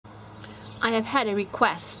I have had a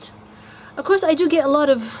request. Of course, I do get a lot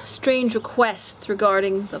of strange requests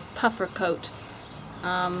regarding the puffer coat.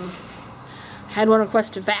 Had one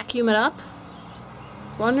request to vacuum it up,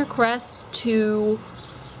 one request to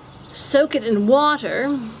soak it in water,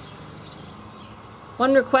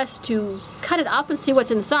 one request to cut it up and see what's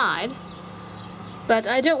inside, but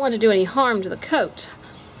I don't want to do any harm to the coat.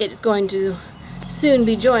 It is going to soon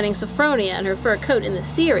be joining Sophronia and her fur coat in the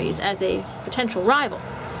series as a potential rival.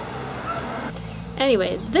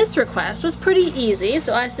 Anyway, this request was pretty easy,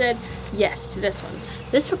 so I said yes to this one.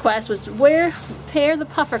 This request was to pair the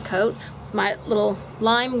puffer coat with my little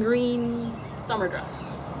lime green summer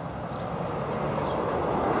dress.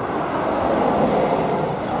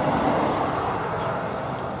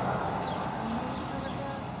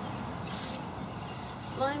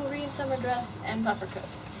 Lime green summer dress and puffer coat.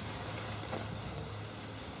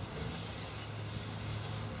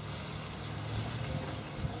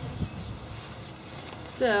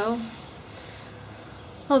 So,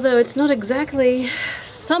 although it's not exactly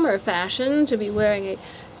summer fashion to be wearing a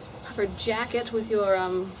puffer jacket with your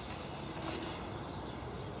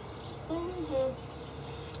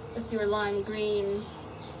lime green,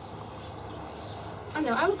 I don't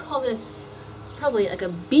know, I would call this probably like a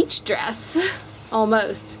beach dress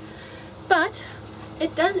almost, but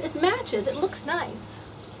it matches, it looks nice,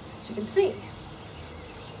 as you can see.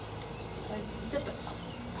 Zip it.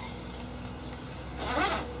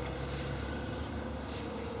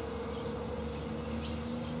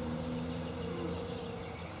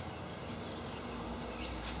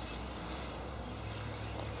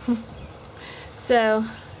 So,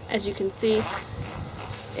 as you can see,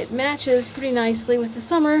 it matches pretty nicely with the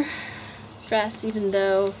summer dress, even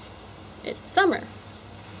though it's summer.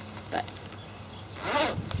 But,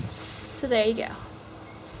 so there you go.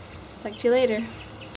 Talk to you later.